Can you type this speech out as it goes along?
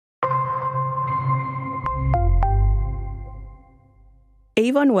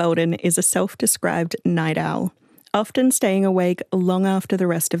Yvonne Weldon is a self-described night owl, often staying awake long after the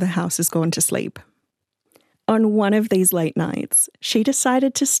rest of the house has gone to sleep. On one of these late nights, she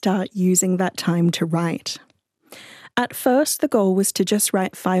decided to start using that time to write. At first, the goal was to just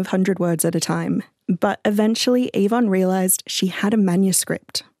write 500 words at a time, but eventually Yvonne realised she had a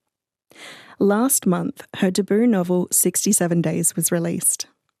manuscript. Last month, her debut novel, 67 Days, was released.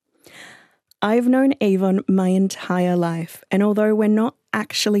 I've known Yvonne my entire life, and although we're not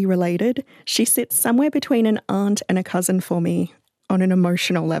actually related, she sits somewhere between an aunt and a cousin for me on an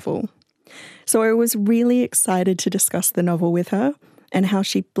emotional level. So I was really excited to discuss the novel with her and how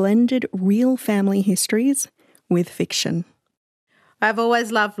she blended real family histories with fiction. I've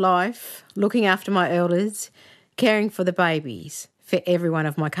always loved life, looking after my elders, caring for the babies, for every one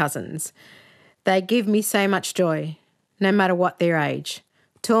of my cousins. They give me so much joy, no matter what their age.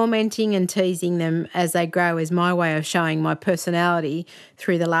 Tormenting and teasing them as they grow is my way of showing my personality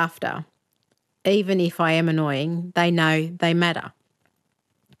through the laughter. Even if I am annoying, they know they matter.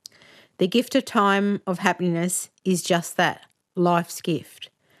 The gift of time of happiness is just that, life's gift.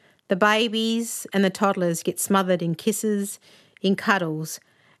 The babies and the toddlers get smothered in kisses, in cuddles,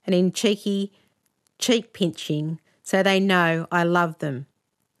 and in cheeky cheek pinching so they know I love them.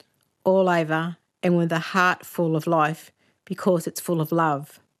 All over and with a heart full of life because it's full of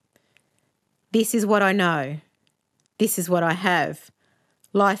love. This is what I know. This is what I have.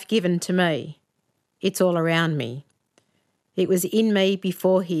 Life given to me. It's all around me. It was in me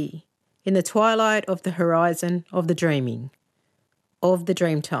before here, in the twilight of the horizon of the dreaming, of the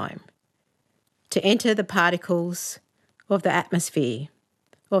dream time, to enter the particles of the atmosphere,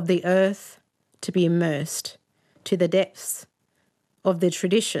 of the earth, to be immersed to the depths of the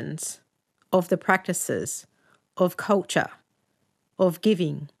traditions, of the practices, of culture, of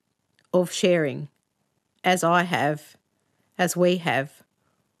giving, of sharing, as I have, as we have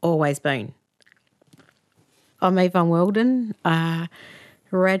always been. I'm Yvonne Weldon, a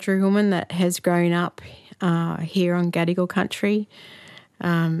Wiradjuri woman that has grown up here on Gadigal country.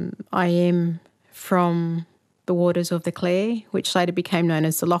 I am from the waters of the Clare, which later became known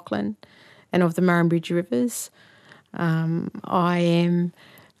as the Lachlan, and of the Murrumbidgee rivers. I am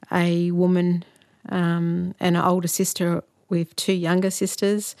a woman and an older sister with two younger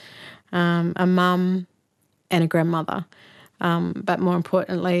sisters, a mum and a grandmother. But more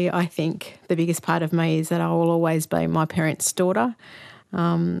importantly, I think the biggest part of me is that I will always be my parents' daughter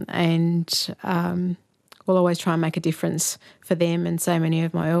and will always try and make a difference for them and so many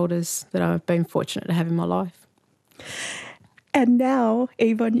of my elders that I've been fortunate to have in my life. And now,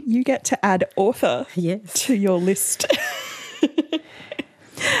 Yvonne, you get to add author to your list.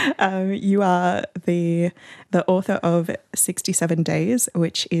 You are the author of 67 Days,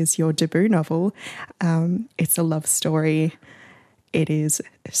 which is your debut novel. It's a love story. It is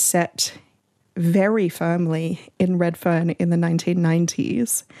set very firmly in Redfern in the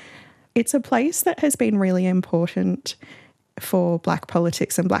 1990s. It's a place that has been really important for Black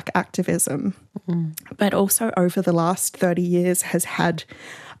politics and Black activism, but also over the last 30 years has had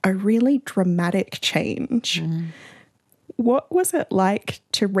a really dramatic change. What was it like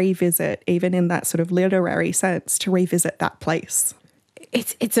to revisit, even in that sort of literary sense, to revisit that place?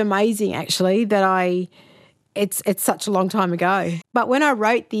 It's amazing, actually, that it's such a long time ago. But when I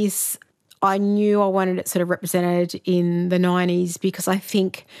wrote this, I knew I wanted it sort of represented in the 90s because I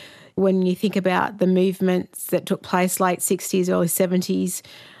think when you think about the movements that took place late 60s, early 70s,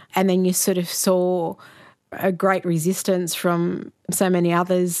 and then you sort of saw a great resistance from so many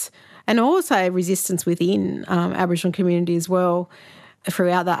others and also resistance within Aboriginal community as well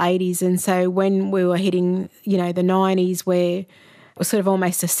throughout the 80s. And so when we were hitting, the 90s where it was sort of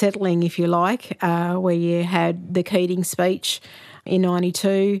almost a settling, if you like, where you had the Keating speech in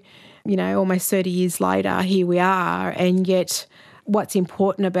 92, almost 30 years later, here we are. And yet what's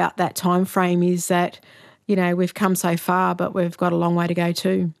important about that time frame is that, we've come so far, but we've got a long way to go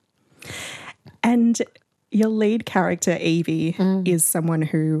too. And your lead character, Evie, is someone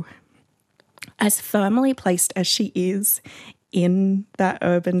who, as firmly placed as she is in that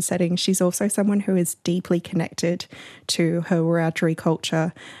urban setting, she's also someone who is deeply connected to her Wiradjuri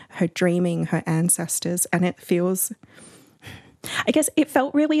culture, her dreaming, her ancestors, and it felt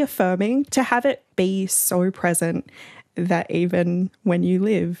really affirming to have it be so present that even when you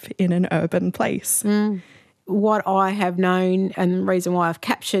live in an urban place. What I have known and the reason why I've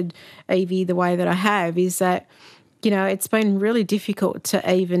captured Evie the way that I have is that, it's been really difficult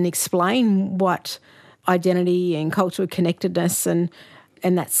to even explain what identity and cultural connectedness and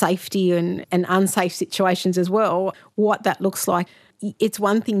that safety and unsafe situations as well, what that looks like. It's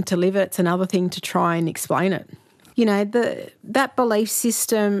one thing to live it, it's another thing to try and explain it. you know, that belief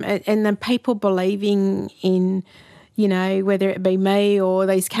system and the people believing in, you know, whether it be me or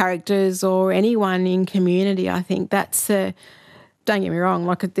these characters or anyone in community, I think that's don't get me wrong,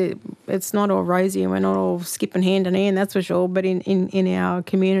 like it's not all rosy and we're not all skipping hand in hand, that's for sure, but in our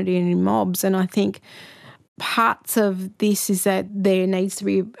community and in mobs. And I think parts of this is that there needs to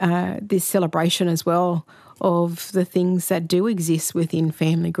be this celebration as well of the things that do exist within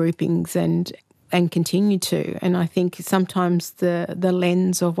family groupings and continue to. And I think sometimes the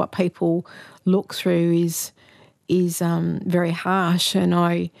lens of what people look through is very harsh.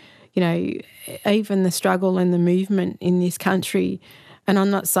 And you know, even the struggle and the movement in this country, and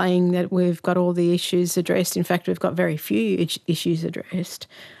I'm not saying that we've got all the issues addressed. In fact, we've got very few issues addressed.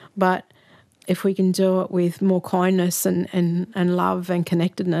 But if we can do it with more kindness and love and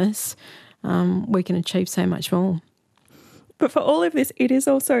connectedness, we can achieve so much more. But for all of this,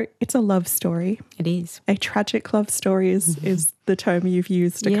 it's a love story. It is. A tragic love story is the term you've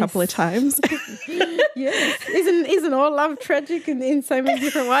used a couple of times. Yes. Isn't all love tragic in so many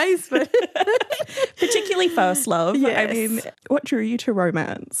different ways? But particularly first love. Yes. I mean, what drew you to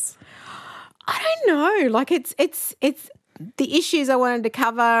romance? I don't know. Like it's the issues I wanted to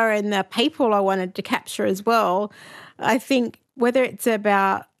cover and the people I wanted to capture as well. I think whether it's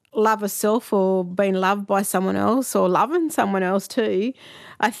about love of self or being loved by someone else or loving someone else too,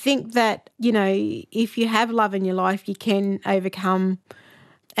 I think that, you know, if you have love in your life, you can overcome.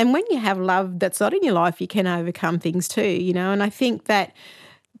 And when you have love that's not in your life, you can overcome things too, you know. And I think that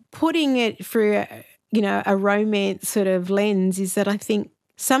putting it through, you know, a romance sort of lens is that I think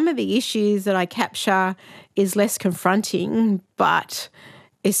some of the issues that I capture is less confronting, but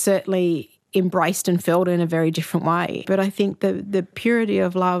is certainly embraced and felt in a very different way. But I think the purity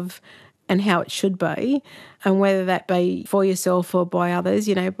of love and how it should be, and whether that be for yourself or by others,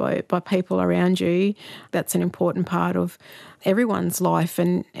 you know, by people around you, that's an important part of everyone's life.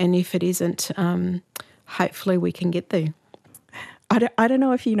 And if it isn't, hopefully we can get there. I don't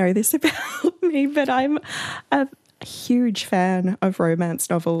know if you know this about me, but I'm a huge fan of romance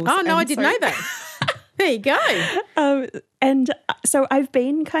novels. Oh, no, I didn't know that. There you go. And so I've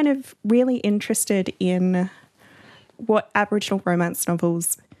been kind of really interested in what Aboriginal romance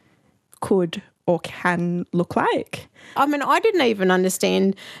novels could or can look like. I mean, I didn't even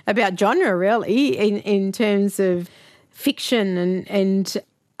understand about genre really in terms of fiction and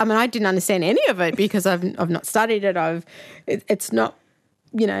I mean, I didn't understand any of it because I've not studied it. It's not,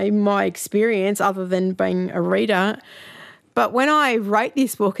 you know, my experience other than being a reader. But when I wrote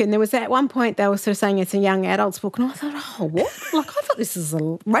this book, and there was at one point they were sort of saying it's a young adult's book, and I thought, oh, what? Like I thought this was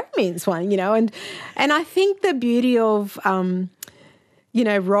a romance one, you know. And I think the beauty of, you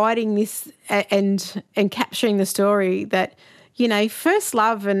know, writing this and capturing the story that, you know, first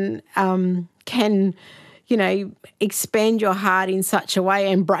love and can, you know, expand your heart in such a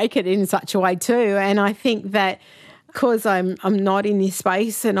way and break it in such a way too. And I think that because I'm not in this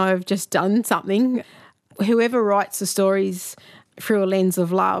space and I've just done something, whoever writes the stories through a lens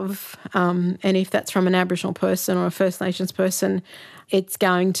of love, and if that's from an Aboriginal person or a First Nations person, it's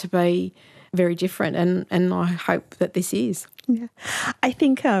going to be very different. And I hope that this is. Yeah, I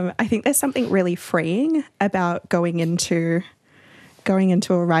think there's something really freeing about going into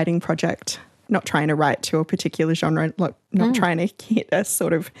a writing project, not trying to write to a particular genre, not trying to hit a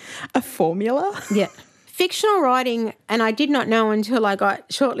sort of a formula. Yeah. Fictional writing, and I did not know until I got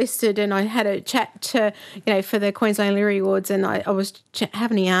shortlisted and I had a chat to, you know, for the Queensland Literary Awards, and I was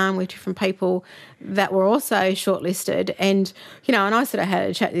having a yarn with different people that were also shortlisted, and, you know, and I sort of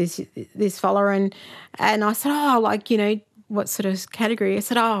had a chat with this fella and I said, oh, like, you know, what sort of category? I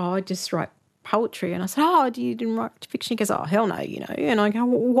said, oh, I just write poetry. And I said, oh, you didn't write fiction? He goes, oh, hell no, you know. And I go,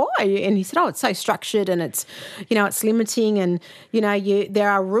 well, why? And he said, oh, it's so structured and it's, you know, it's limiting and, you know,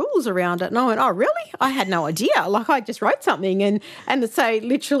 there are rules around it. And I went, oh, really? I had no idea. Like I just wrote something and so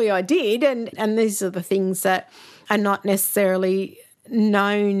literally I did. And these are the things that are not necessarily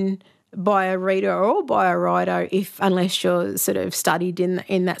known by a reader or by a writer unless you're sort of studied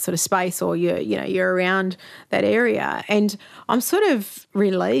in that sort of space or you're around that area. And I'm sort of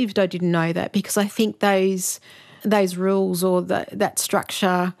relieved I didn't know that, because I think those rules or that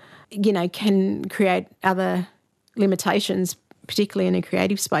structure, you know, can create other limitations, particularly in a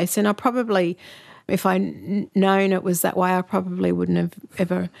creative space. And I probably, if I'd known it was that way, I probably wouldn't have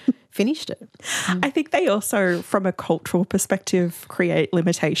ever finished it. I think they also, from a cultural perspective, create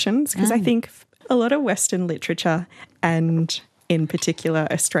limitations, because I think a lot of Western literature, and in particular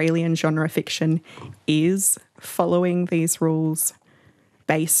Australian genre fiction, is following these rules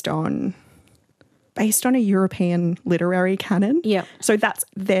based on based on a European literary canon. Yeah. So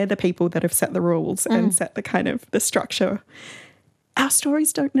they're the people that have set the rules and set the kind of the structure. Our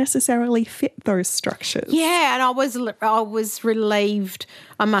stories don't necessarily fit those structures. Yeah, and I was relieved,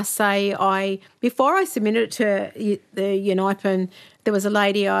 I must say. Before I submitted it to the UNIPEN, there was a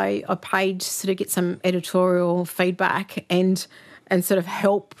lady I paid to sort of get some editorial feedback and sort of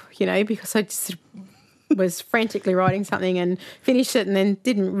help, because I just was frantically writing something and finished it and then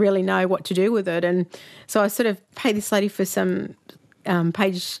didn't really know what to do with it. And so I sort of paid this lady for some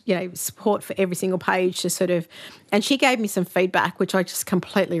page, support for every single page to sort of, and she gave me some feedback, which I just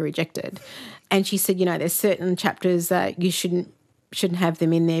completely rejected. And she said, there's certain chapters that you shouldn't have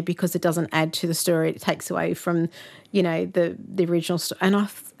them in there because it doesn't add to the story. It takes away from, the original story.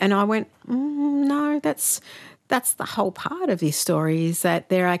 And I went, no, that's the whole part of this story, is that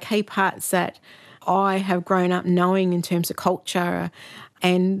there are key parts that I have grown up knowing in terms of culture,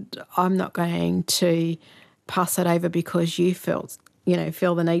 and I'm not going to pass that over because you feel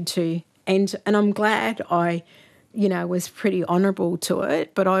the need to. And I'm glad I, was pretty honourable to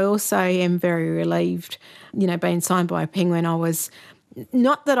it, but I also am very relieved, being signed by a Penguin. I was,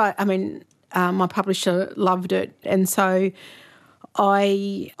 not that my publisher loved it, and so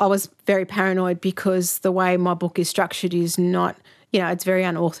I was very paranoid because the way my book is structured is not, it's very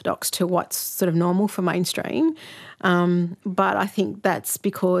unorthodox to what's sort of normal for mainstream. But I think that's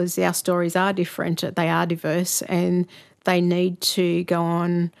because our stories are different, they are diverse, and they need to go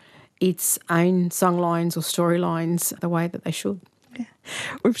on its own songlines or storylines the way that they should. Yeah.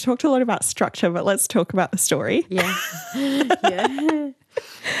 We've talked a lot about structure, but let's talk about the story. Yeah. Yeah.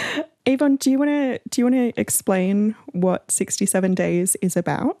 Yvonne, do you want to explain what 67 Days is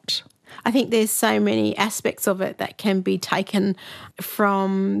about? I think there's so many aspects of it that can be taken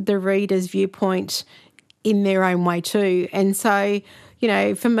from the reader's viewpoint in their own way too. And so,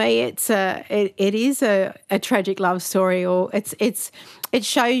 for me, it is a tragic love story, or it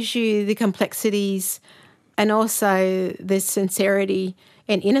shows you the complexities and also the sincerity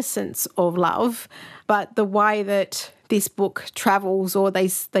and innocence of love. But the way that this book travels, or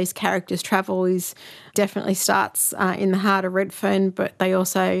these characters travel, is definitely starts in the heart of Redfern, but they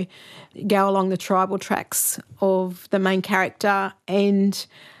also go along the tribal tracks of the main character, and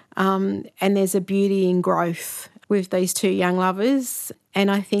there's a beauty in growth with these two young lovers.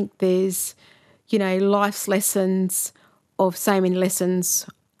 And I think there's, life's lessons of so many lessons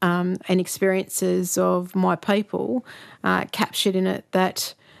and experiences of my people captured in it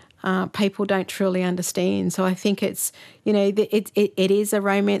that people don't truly understand. So I think it's, it is a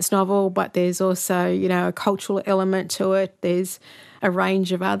romance novel, but there's also, a cultural element to it. There's a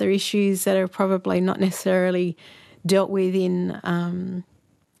range of other issues that are probably not necessarily dealt with in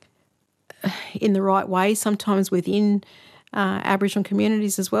the right way, sometimes within Aboriginal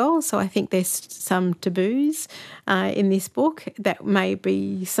communities as well. So I think there's some taboos in this book that may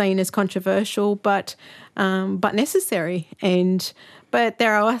be seen as controversial, but necessary. But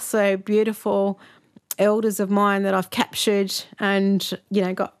there are also beautiful elders of mine that I've captured and,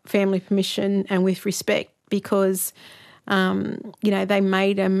 got family permission and with respect, because, they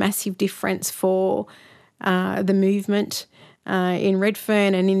made a massive difference for the movement in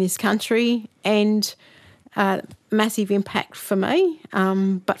Redfern and in this country, and massive impact for me,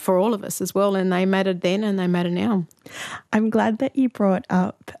 but for all of us as well. And they mattered then and they matter now. I'm glad that you brought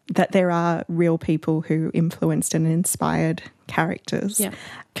up that there are real people who influenced and inspired characters. Yeah.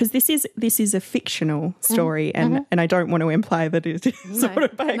 Because this is a fictional story, and I don't want to imply that it is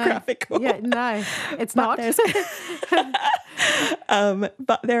autobiographical. No. Yeah, no, it's not.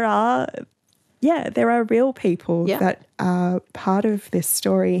 But there are real people that are part of this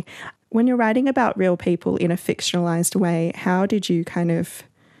story. When you're writing about real people in a fictionalized way, how did you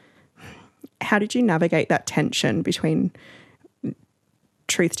navigate that tension between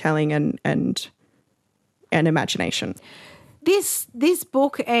truth-telling and imagination? This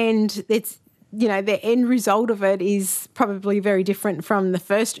book, and it's, the end result of it is probably very different from the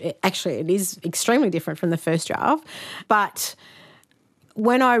first. Actually, it is extremely different from the first draft. But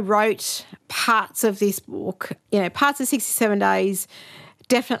when I wrote parts of this book, parts of 67 Days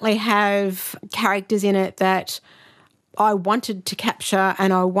definitely have characters in it that I wanted to capture,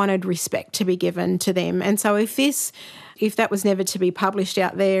 and I wanted respect to be given to them. And so if that was never to be published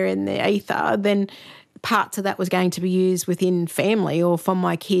out there in the ether, then parts of that was going to be used within family or for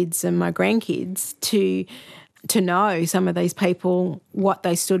my kids and my grandkids to know some of these people, what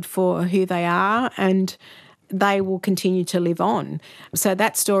they stood for, who they are, and they will continue to live on. So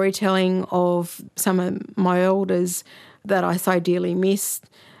that storytelling of some of my elders that I so dearly missed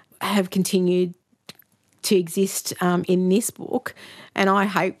have continued to exist in this book, and I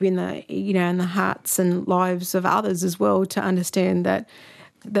hope in the hearts and lives of others as well, to understand that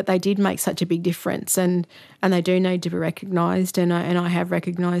they did make such a big difference, and they do need to be recognised, and I have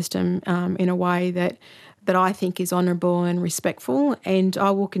recognised them in a way that I think is honourable and respectful, and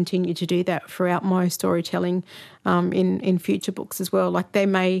I will continue to do that throughout my storytelling in future books as well. Like, there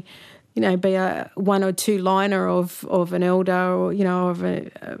may, be a one or two liner of an elder, or of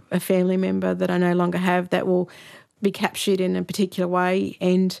a family member that I no longer have, that will be captured in a particular way.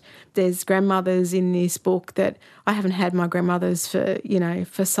 And there's grandmothers in this book that I haven't had my grandmothers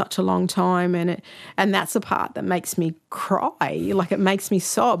for such a long time, and that's the part that makes me cry. Like, it makes me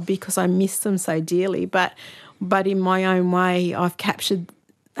sob because I miss them so dearly. But in my own way, I've captured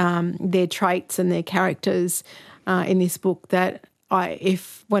their traits and their characters in this book, that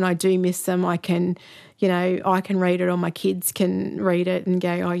when I do miss them, I can read it, or my kids can read it and go,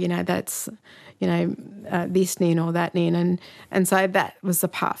 oh, that's this nin or that nin, and so that was the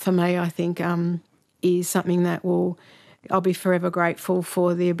part for me. I think is something that I'll be forever grateful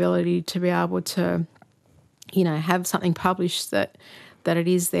for, the ability to be able to have something published that it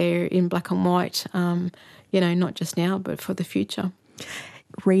is there in black and white, not just now but for the future.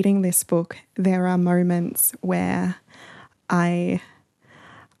 Reading this book, there are moments where I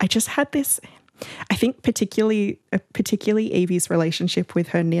just had this, I think particularly Evie's relationship with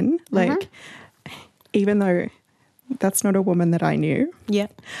her nin, like, even though that's not a woman that I knew. Yeah.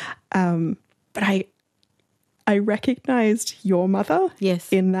 But I recognised your mother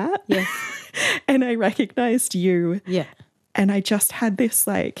in that. Yes. And I recognised you. Yeah. And I just had this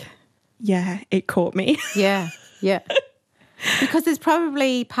it caught me. Yeah. Yeah. Because there's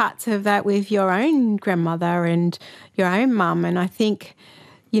probably parts of that with your own grandmother and your own mum, and I think,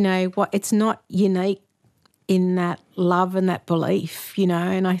 it's not unique in that love and that belief,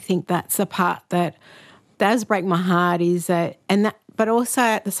 and I think that's the part that does break my heart, is that, but also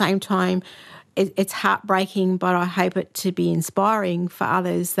at the same time, it's heartbreaking, but I hope it to be inspiring for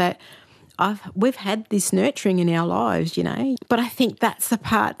others that we've had this nurturing in our lives, But I think that's the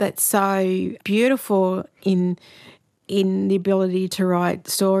part that's so beautiful in the ability to write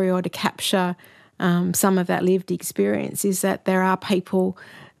story or to capture some of that lived experience, is that there are people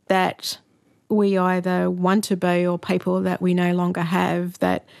that we either want to be, or people that we no longer have,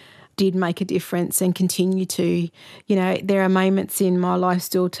 that did make a difference and continue to. There are moments in my life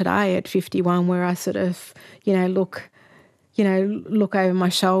still today at 51 where I sort of, look over my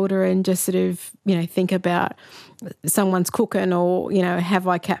shoulder and just sort of, think about someone's cooking, or, have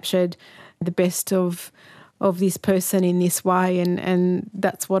I captured the best of this person in this way? And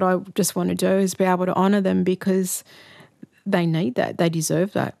that's what I just want to do, is be able to honour them, because they need that, they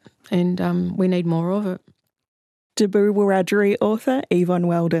deserve that, and we need more of it. Debut Wiradjuri author Yvonne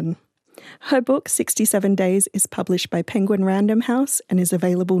Weldon. Her book 67 Days is published by Penguin Random House and is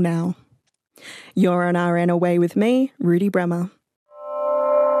available now. You're on RN Away with me, Rudy Bremer.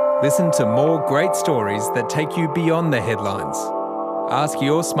 Listen to more great stories that take you beyond the headlines. Ask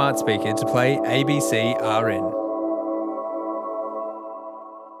your smart speaker to play ABC RN.